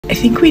I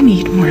think we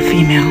need more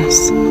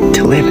females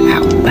to live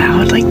out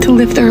loud, like to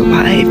live their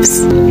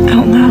lives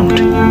out loud.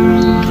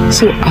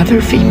 So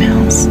other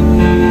females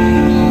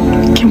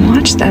can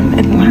watch them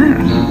and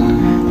learn.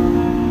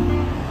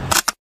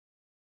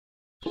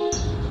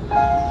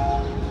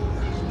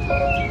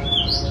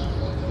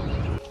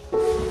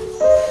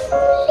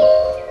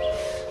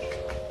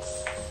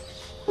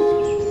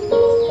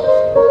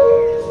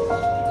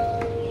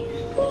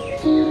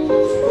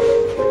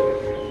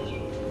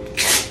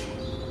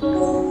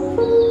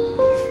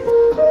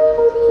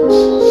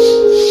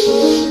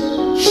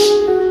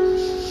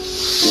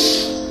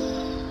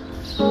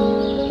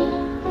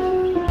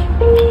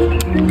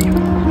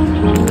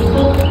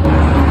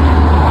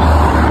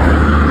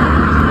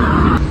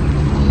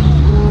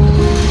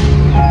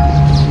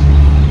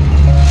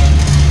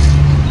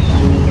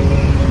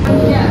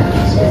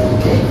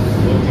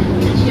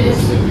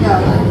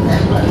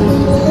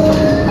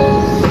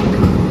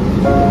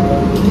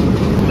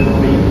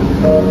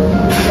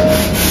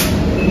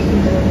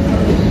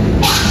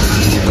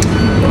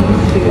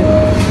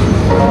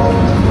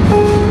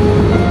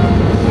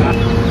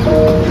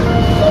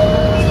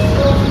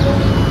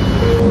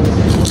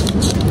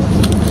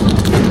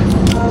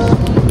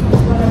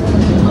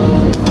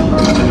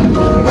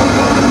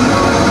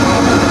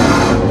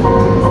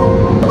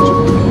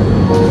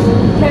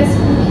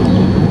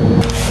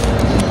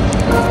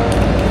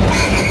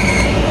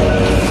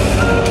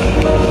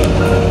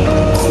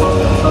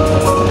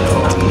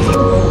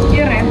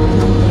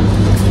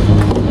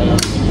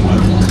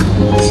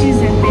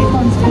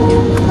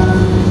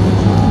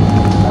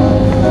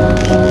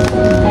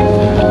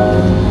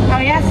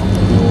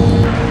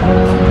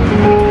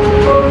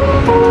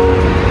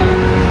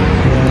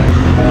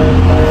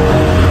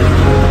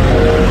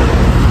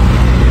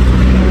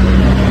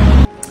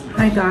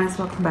 Guys,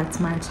 welcome back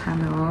to my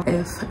channel.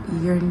 If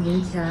you're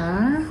new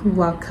here,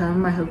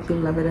 welcome. I hope you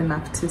love it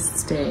enough to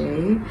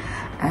stay,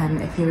 and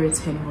if you're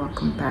returning,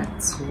 welcome back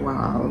as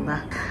well.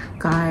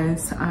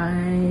 Guys,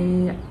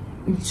 I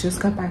just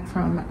got back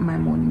from my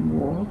morning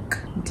walk,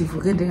 but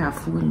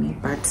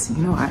you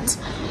know what,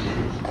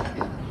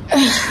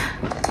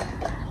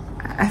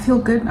 I feel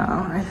good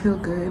now. I feel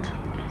good.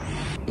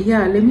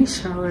 Yeah, let me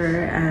shower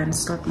and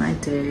start my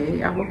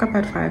day. I woke up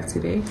at 5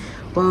 today.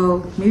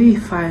 Well, maybe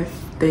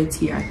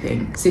 5:30, I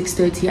think.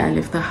 6:30 I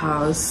left the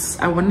house.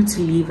 I wanted to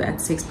leave at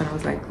 6, but I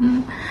was like,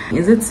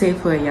 is it safe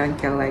for a young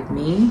girl like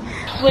me?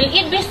 Will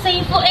it be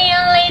safe for a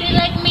young lady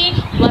like me?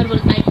 What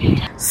will I do?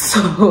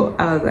 So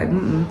I was like,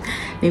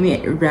 let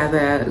me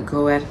rather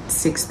go at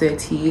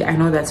 6:30. I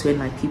know that's when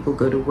like people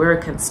go to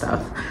work and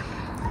stuff.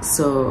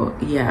 So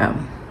yeah,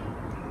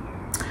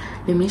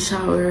 let me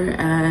shower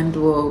and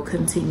we'll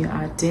continue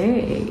our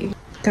day.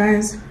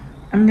 Guys,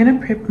 I'm gonna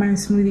prep my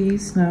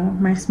smoothies now,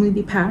 my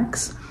smoothie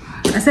packs.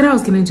 I said I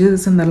was gonna do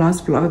this in the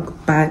last vlog,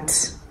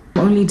 but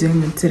I'm only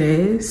doing it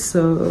today.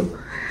 So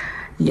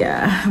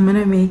yeah, I'm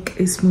gonna make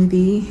a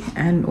smoothie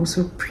and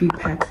also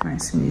pre-pack my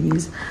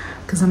smoothies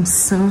because I'm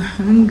so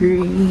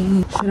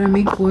hungry. Should I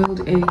make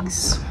boiled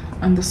eggs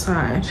on the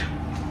side?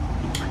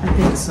 I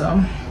think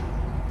so.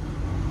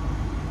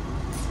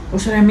 Or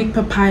should I make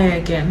papaya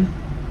again?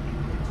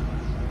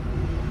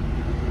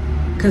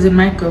 Because it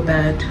might go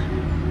bad.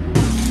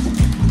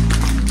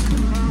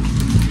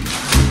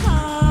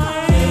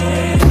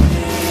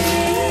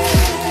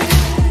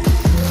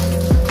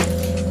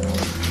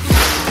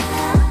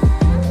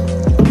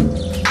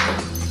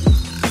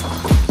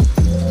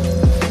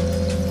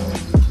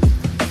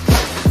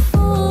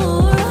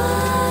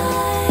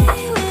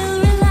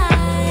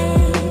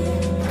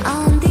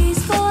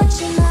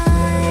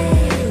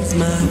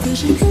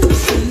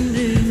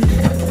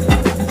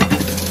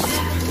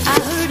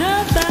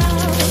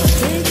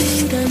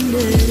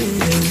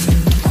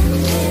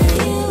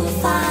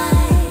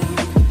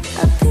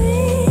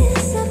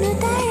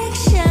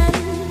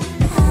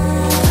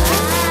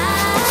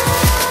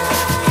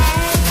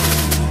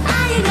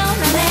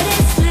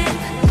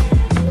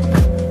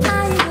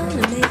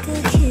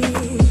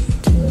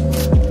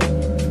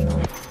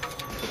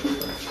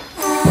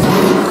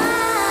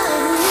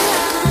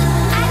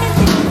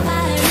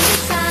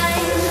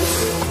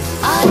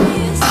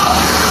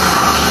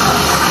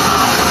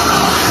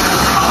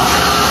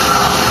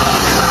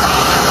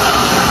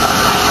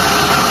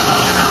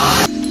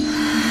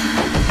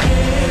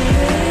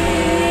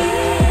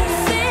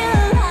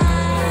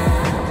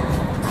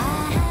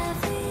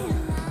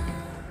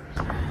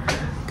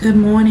 Good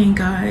morning,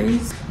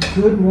 guys.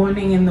 Good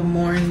morning in the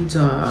morning,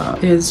 job.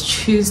 It is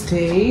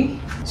Tuesday.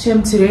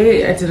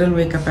 Today I didn't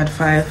wake up at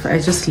 5. I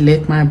just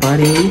let my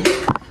body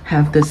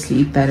have the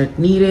sleep that it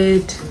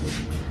needed.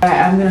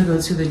 I'm gonna go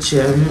to the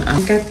gym. I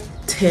think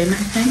at 10,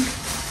 I think.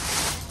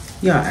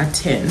 Yeah, at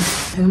 10.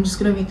 And I'm just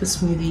gonna make a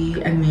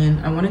smoothie, and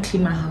then I want to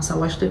clean my house. I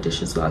washed the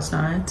dishes last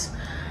night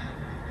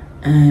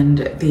and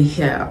they're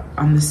here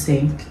on the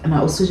sink. And I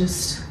also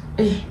just,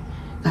 hey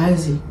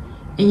guys,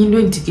 and you know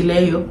in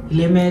tikileyo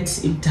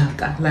limits in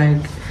taka,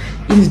 like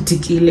in the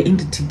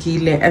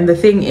tikile. And the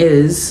thing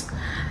is,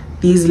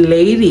 these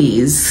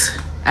ladies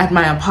at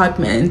my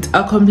apartment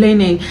are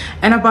complaining.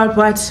 And about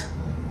what?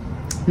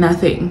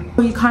 Nothing.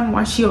 You can't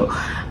wash your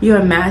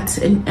mat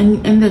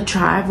in the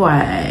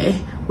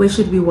driveway. Where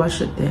should we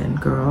wash it then,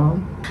 girl?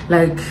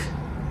 Like,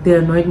 they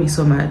annoyed me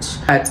so much.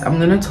 But I'm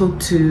gonna talk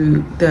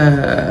to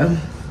the,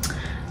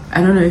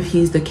 I don't know if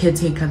he's the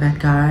caretaker, that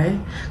guy,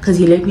 because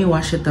he let me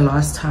wash it the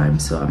last time.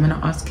 So I'm gonna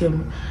ask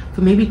him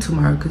for maybe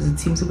tomorrow, because it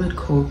seems a bit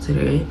cold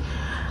today.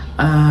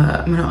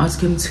 I'm gonna ask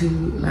him to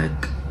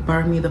like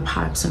borrow me the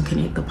pipes and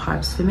connect the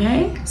pipes for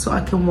me so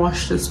I can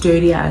wash this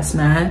dirty ass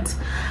mat.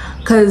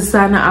 Because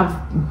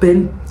I've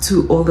been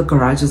to all the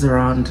garages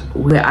around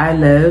where I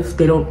live.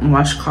 They don't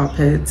wash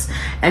carpets,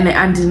 and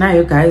I deny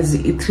you guys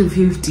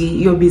 350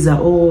 you're busy.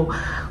 Oh,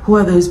 who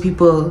are those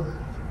people,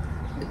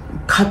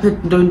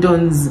 carpet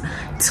dons,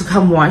 to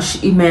come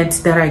wash a mat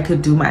that I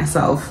could do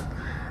myself?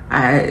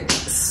 I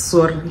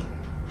sorry.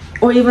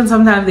 Or even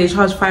sometimes they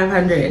charge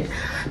 500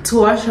 to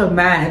wash a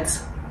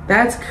mat.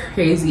 That's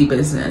crazy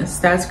business.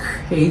 That's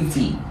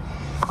crazy.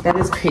 That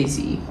is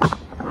crazy,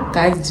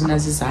 guys.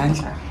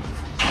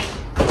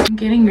 I'm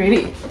getting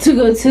ready to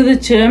go to the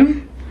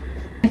gym.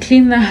 I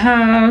clean the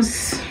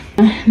house.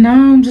 Now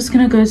I'm just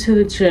gonna go to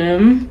the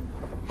gym.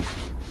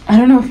 I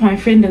don't know if my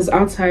friend is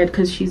outside,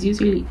 because she's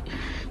usually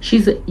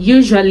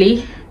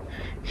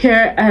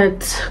here at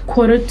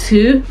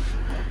 1:45,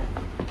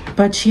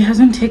 but she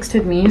hasn't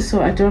texted me,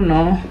 so I don't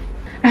know.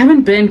 I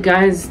haven't been,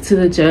 guys, to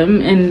the gym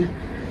in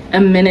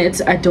a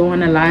minute. I don't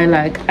want to lie,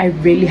 like I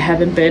really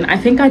haven't been. I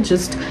think I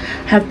just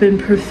have been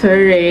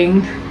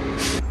preferring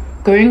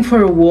going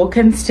for a walk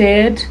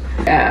instead.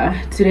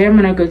 Today I'm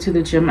gonna go to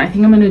the gym. I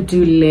think I'm gonna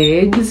do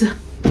legs.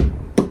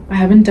 I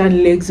haven't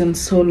done legs in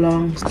so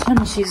long.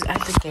 She's at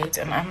the gate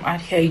and I'm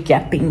out here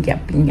yapping.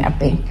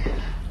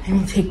 Let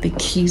me take the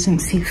keys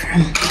and see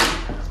from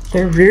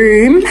the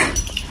room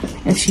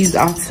if she's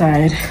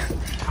outside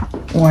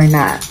or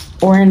not.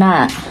 Oh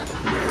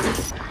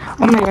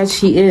my god,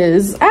 she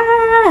is.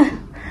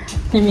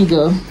 Let me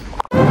go.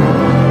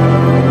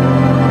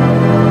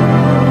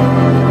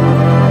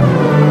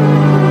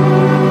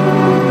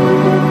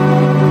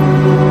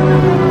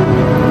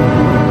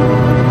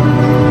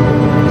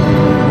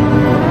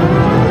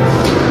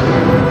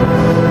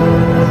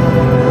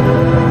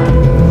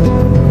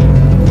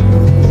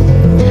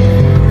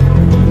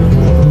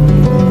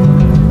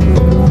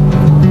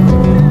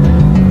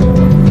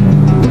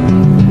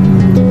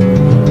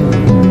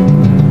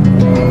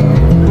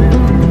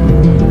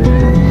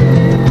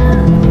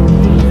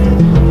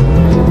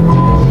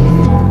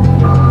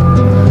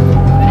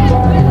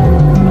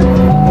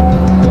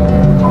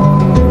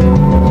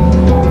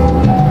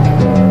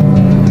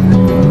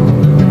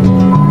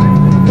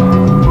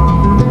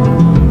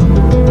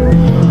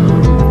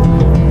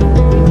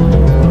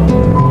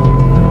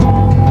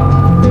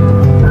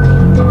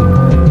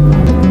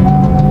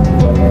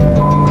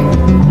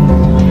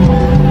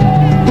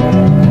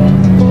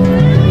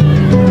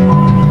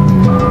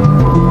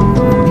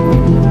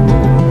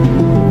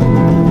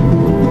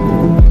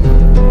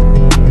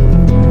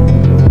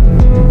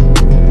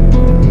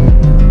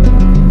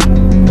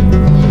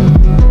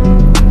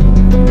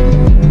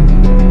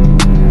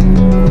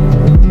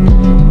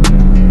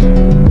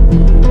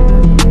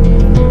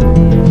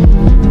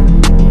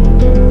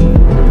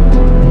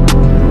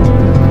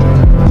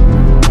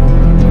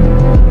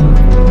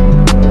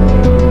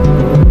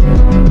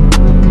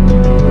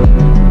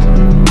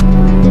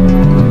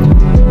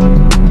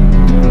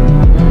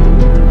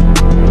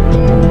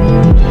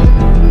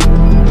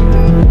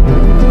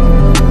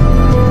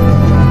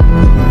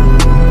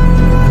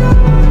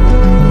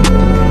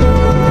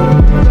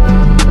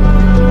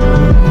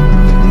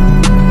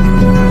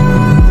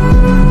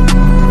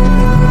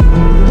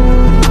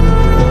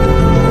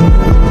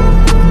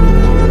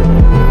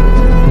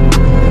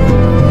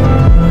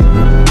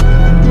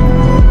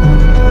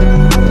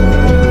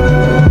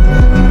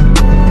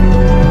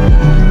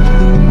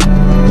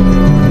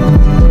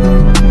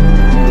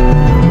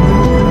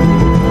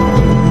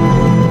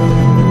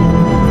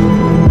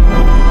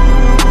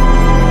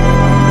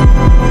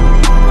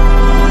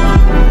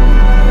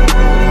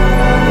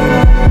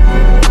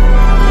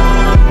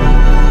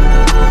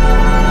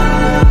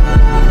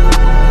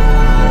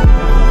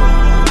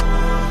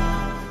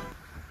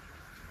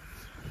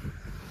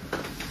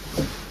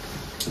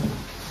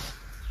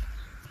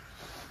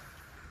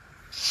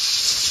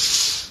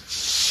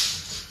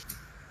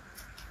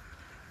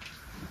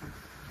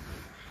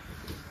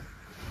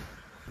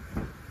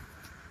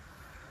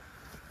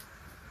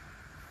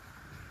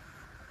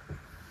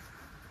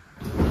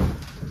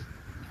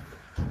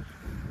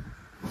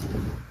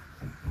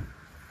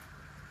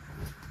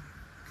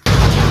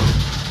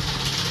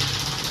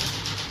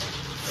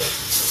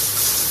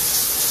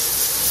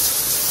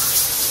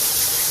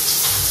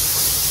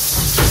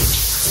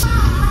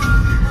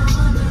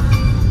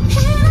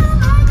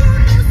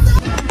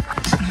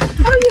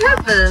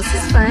 this.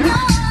 It's fine.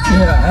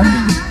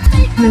 Yeah.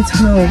 Let's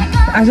hope.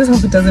 I just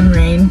hope it doesn't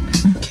rain.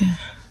 Okay.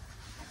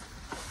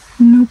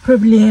 No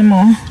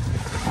problemo.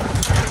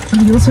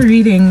 We're also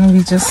reading.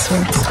 We just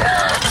sweat.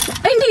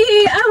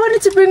 I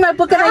wanted to bring my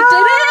book and I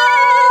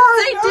didn't.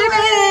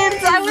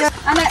 didn't.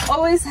 And I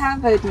always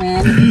have it,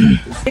 man.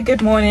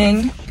 Good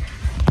morning.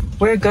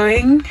 We're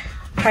going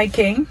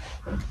hiking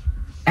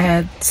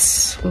at,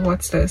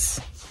 what's this?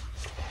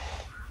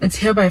 It's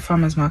here by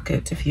Farmers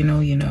Market. If you know,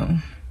 you know.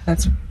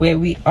 That's where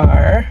we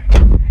are.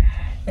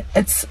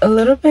 It's a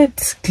little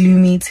bit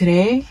gloomy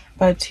today,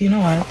 but you know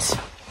what?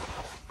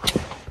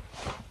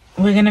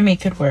 We're gonna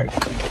make it work.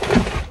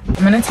 I'm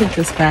gonna take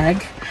this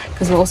bag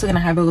because we're also gonna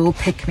have a little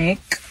picnic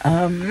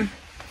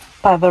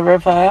by the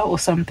river or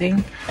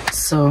something.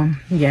 So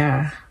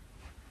yeah.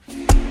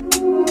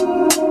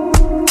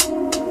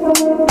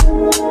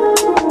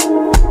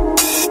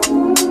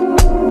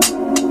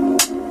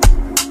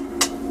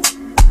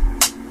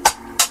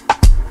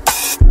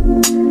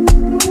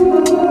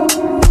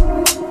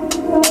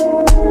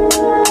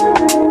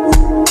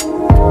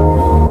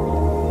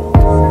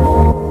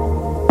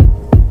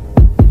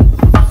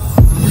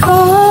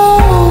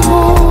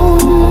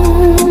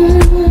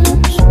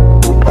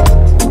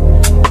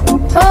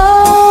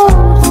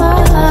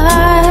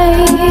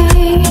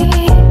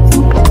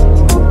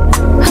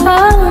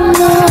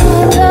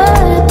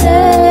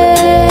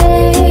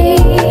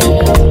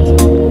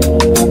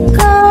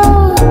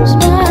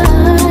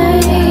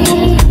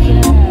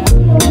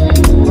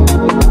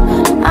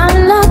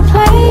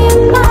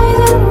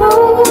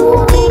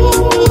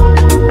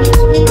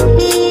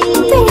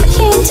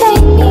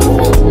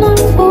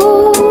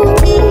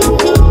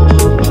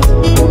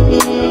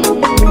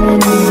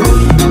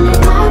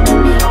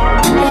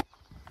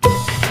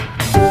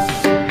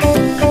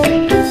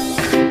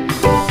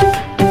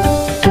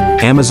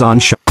 Amazon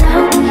shop.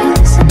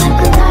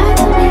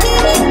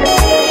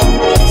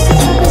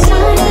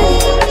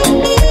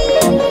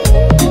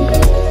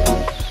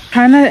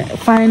 Trying to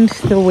find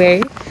the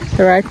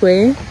right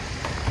way,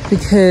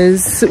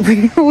 because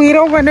we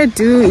don't want to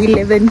do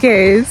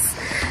 11Ks.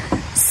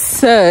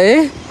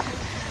 So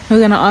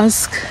we're gonna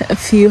ask a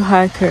few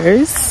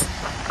hikers.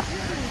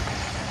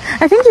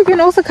 I think you can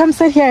also come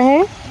sit here,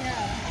 hey?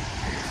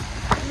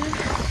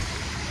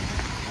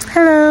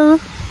 Hello.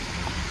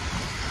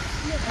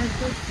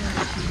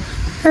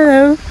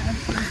 Hello.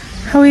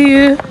 How are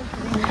you?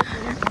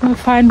 We're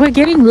fine. We're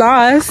getting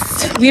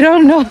lost. We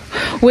don't know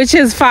which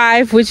is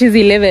 5, which is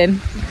 11.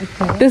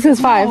 Okay. This is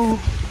 5. No,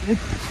 it's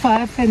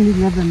 5 and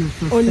 11 is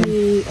the same.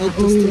 Only at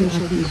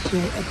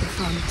the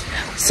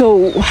front.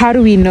 So how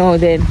do we know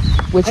then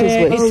which is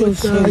which?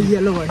 It's the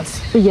yellow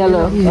ones. The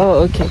yellow. Yeah.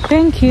 Oh, okay.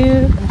 Thank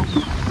you.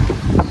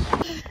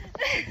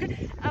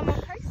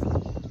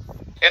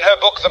 In her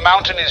book, The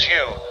Mountain Is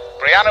You,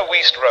 Brianna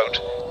Wiest wrote,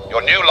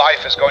 "Your new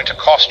life is going to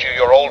cost you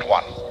your old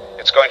one.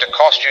 It's going to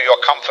cost you your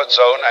comfort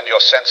zone and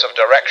your sense of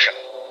direction.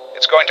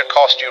 It's going to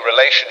cost you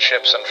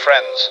relationships and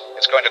friends.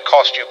 It's going to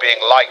cost you being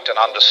liked and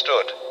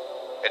understood.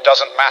 It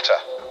doesn't matter.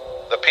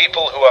 The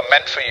people who are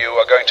meant for you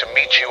are going to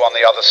meet you on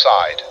the other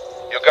side.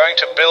 You're going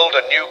to build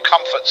a new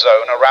comfort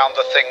zone around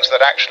the things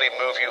that actually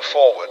move you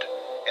forward.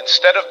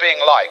 Instead of being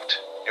liked,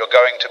 you're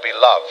going to be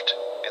loved.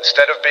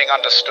 Instead of being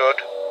understood,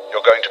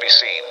 you're going to be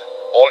seen.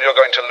 All you're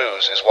going to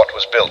lose is what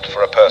was built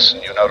for a person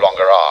you no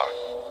longer are."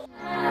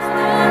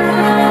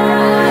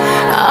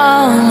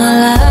 All my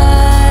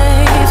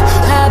life,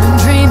 I've been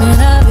dreaming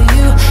of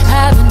you.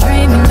 I've been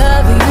dreaming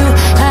of you.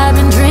 I've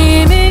been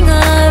dreaming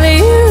of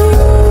you.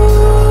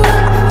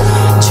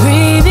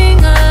 Dreaming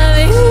of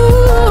you.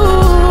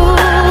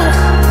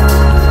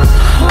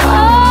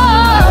 All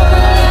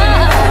my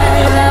life,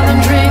 I've been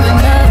dreaming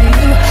of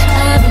you.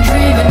 I've been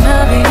dreaming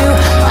of you.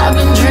 I've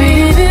been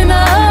dreaming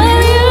of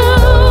you.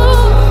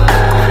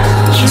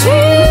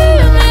 Dreaming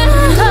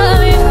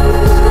of you.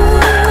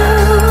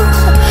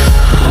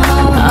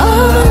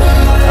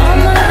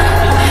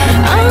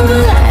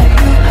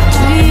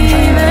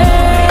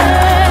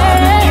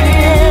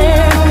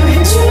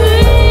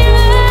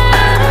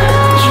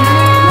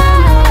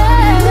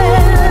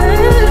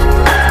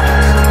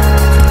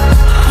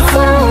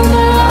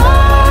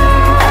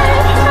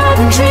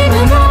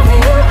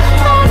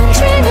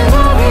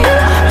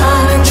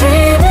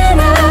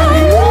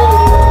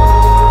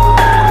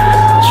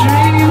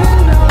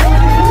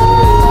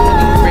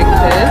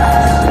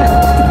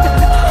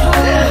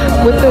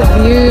 With the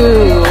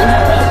view.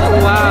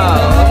 Wow.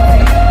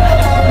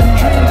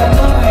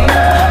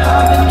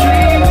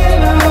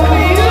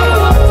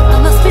 I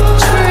must be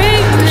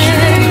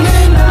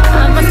dreaming.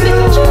 I must be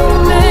dreaming.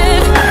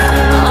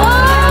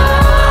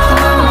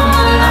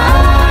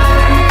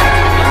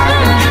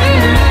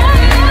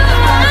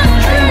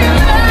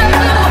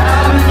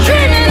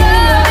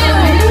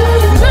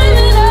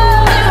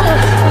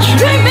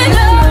 Dreaming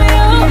of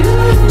you.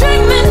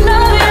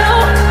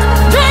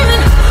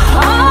 Dreaming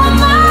all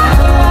my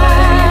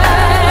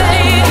life.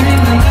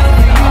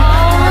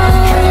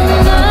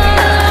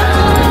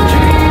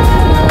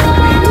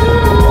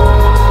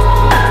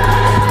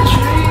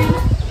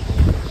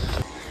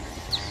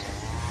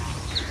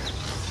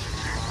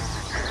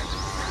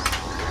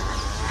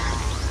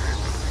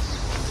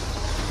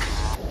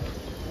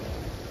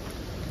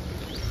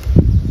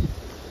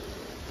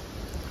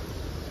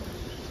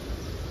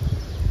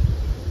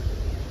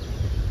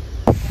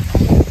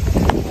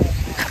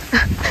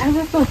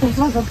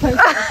 like a person.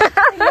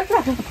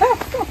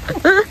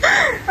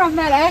 From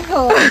that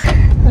angle.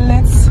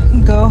 Let's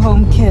go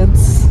home,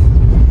 kids.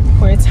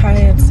 We're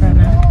tired,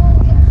 Sana.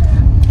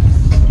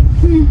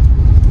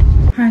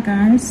 Hi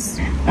guys.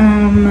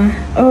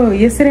 Oh,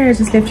 yesterday I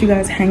just left you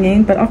guys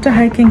hanging, but after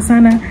hiking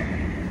Sana,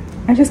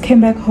 I just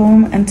came back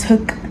home and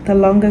took the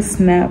longest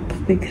nap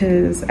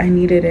because I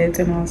needed it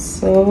and I was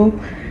so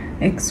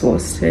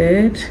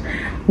exhausted.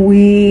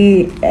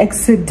 We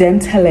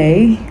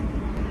accidentally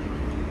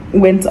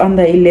went on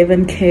the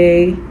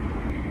 11k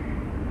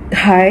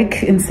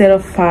hike instead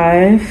of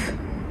 5.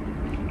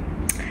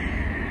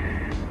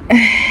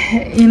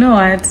 You know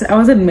what, I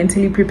wasn't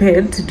mentally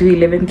prepared to do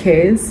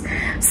 11k's,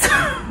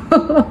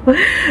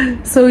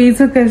 so we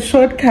took a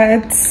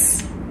shortcut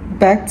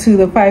back to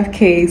the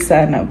 5k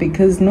Sana,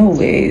 because no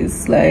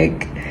ways,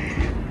 like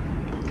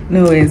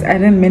no ways, I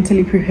didn't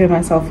mentally prepare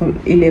myself for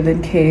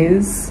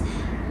 11k's.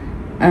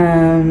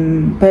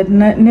 But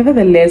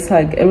nevertheless,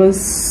 like it was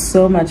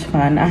so much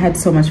fun. I had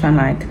so much fun,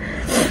 like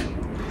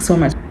so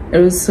much. It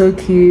was so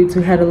cute.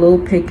 We had a little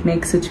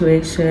picnic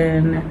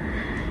situation,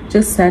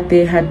 just sat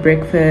there, had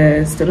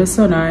breakfast. It was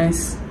so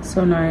nice,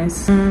 so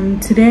nice.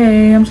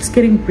 Today I'm just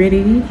getting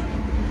ready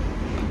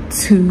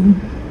to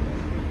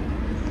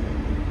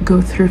go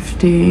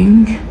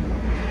thrifting.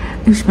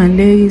 It's my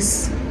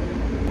lace.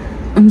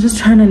 I'm just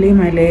trying to lay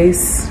my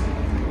lace,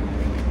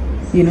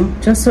 you know,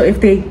 just so if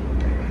they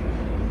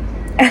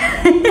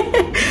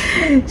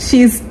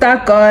she's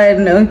stuck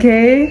on,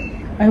 okay?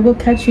 I will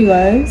catch you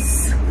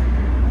guys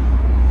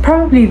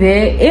probably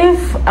there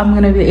if I'm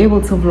gonna be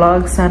able to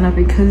vlog Sana,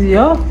 because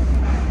yo,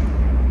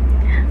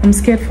 I'm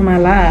scared for my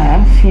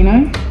life, you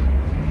know.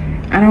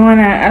 I don't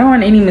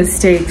want any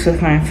mistakes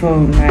with my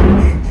phone,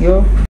 like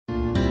yo.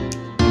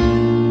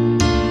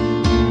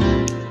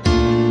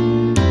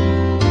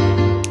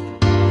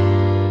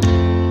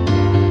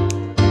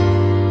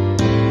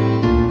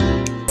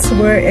 So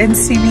we're in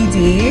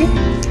CBD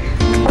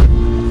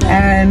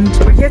and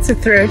we're here to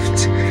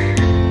thrift.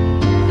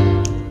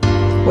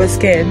 We're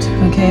scared,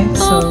 okay?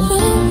 So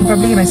I'm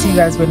probably gonna see you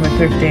guys when we're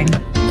thrifting.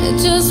 I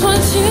just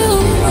want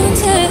you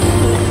wanted.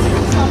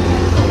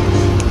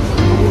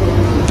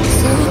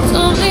 So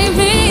don't leave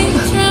me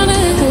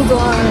drowning. Hold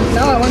on.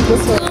 No, I want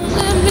this one. Don't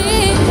let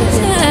me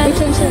down. Which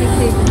one should I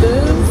take?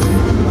 This?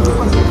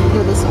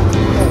 No, this one.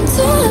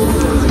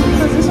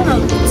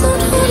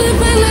 Don't hold it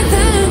back like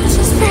that.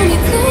 Just pull me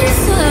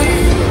closer,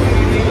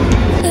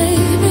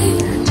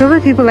 baby. Do other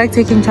people like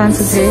taking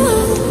chances here?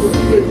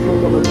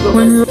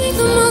 When we Make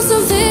the most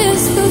of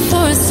this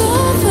before it's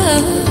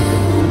over.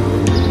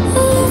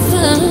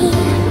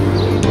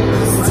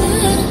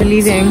 were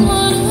leaving, Don't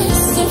wanna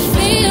waste or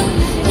feel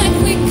like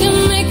we can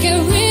make it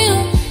real.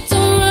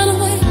 Don't run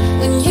away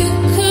when you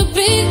could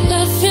be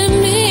laughing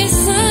me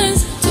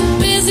signs. Too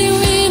busy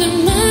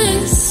reading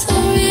minds.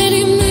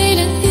 Already made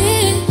it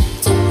here.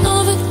 Don't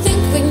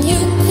overthink when you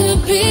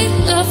could be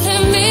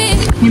laughing me.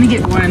 I'm gonna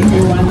get one.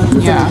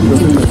 Yeah.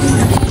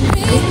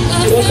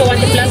 You also want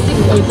the plastic,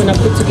 or you gonna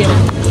put together?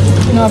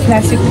 No,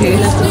 plastic please.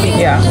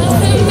 Yeah.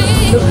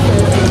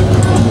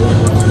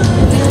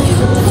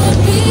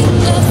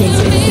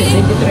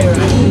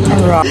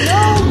 And raw. Oh,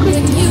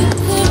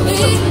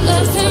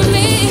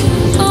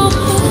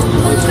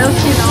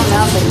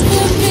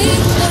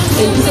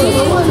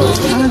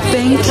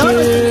 thank you.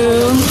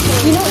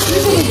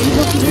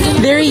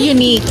 Very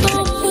unique.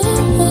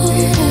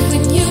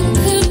 When you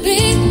could be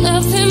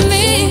loving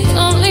me,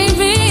 don't leave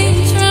me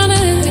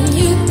drowning. When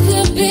you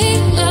could be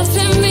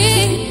loving me,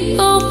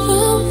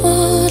 open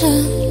water.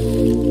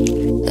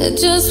 I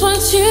just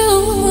want you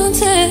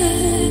wanted.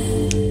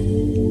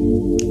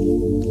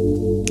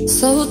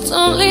 So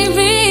don't leave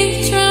me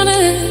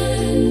drowning.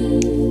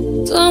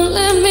 Don't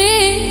let me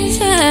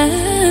down.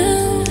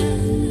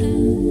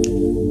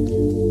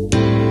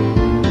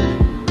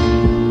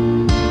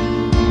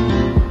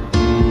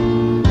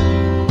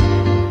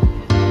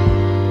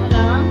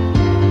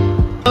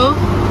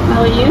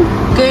 How are you?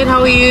 Good,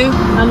 how are you?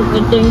 I'm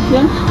good, thank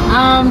you.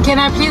 Can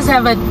I please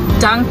have a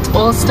dunked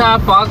all-star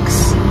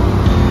box?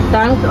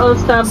 Thanks,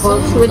 all-star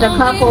box with a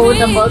cup or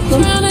with a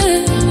bottle.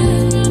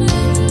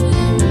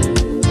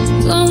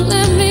 Don't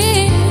let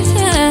me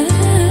down.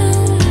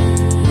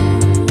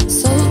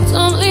 So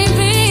don't leave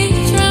me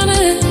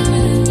drowning.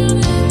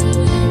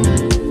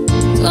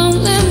 Don't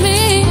let me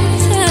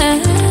down.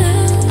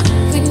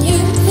 When you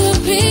could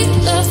be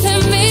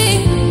loving me,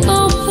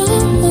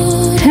 open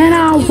water. And I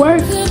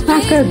work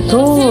like a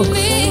dog.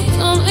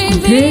 Don't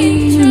leave Day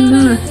me and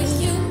drowning. night. When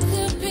you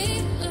could be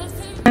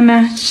loving. Ana,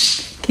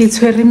 ke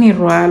tshwere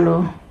merwalo.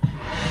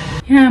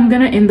 Yeah, I'm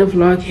gonna end the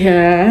vlog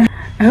here.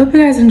 I hope you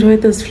guys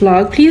enjoyed this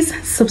vlog. Please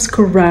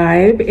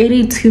subscribe.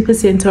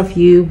 82% of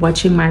you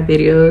watching my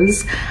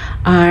videos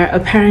are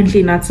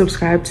apparently not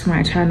subscribed to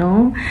my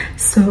channel,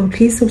 so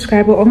please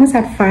subscribe. We're almost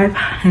at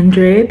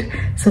 500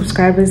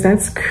 subscribers.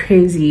 That's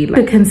crazy.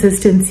 Like, the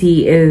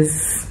consistency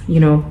is, you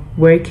know,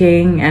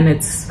 working, and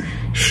it's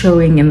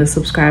showing in the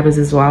subscribers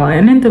as well,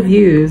 and in the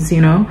views,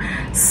 you know.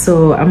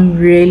 So I'm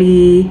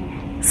really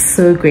so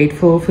so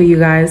grateful for you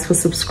guys for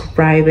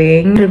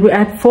subscribing. We're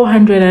at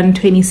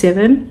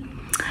 427.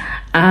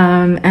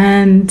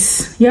 And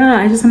yeah,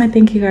 I just want to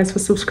thank you guys for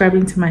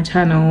subscribing to my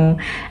channel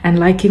and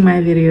liking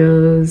my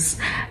videos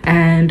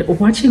and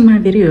watching my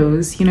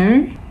videos, you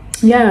know.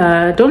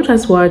 Yeah, don't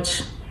just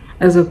watch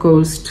as a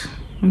ghost,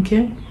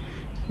 okay?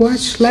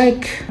 Watch,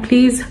 like,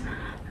 please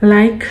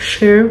like,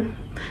 share,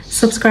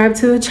 subscribe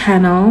to the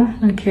channel,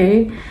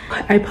 okay?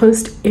 I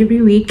post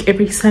every week,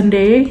 every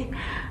Sunday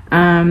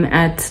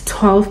at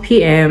 12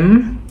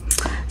 p.m.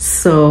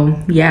 So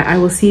yeah, I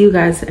will see you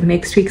guys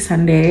next week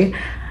Sunday.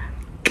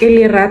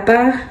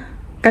 Kalirato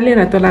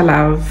la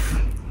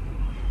love.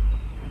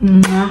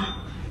 Mwah.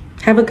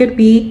 Have a good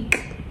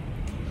week.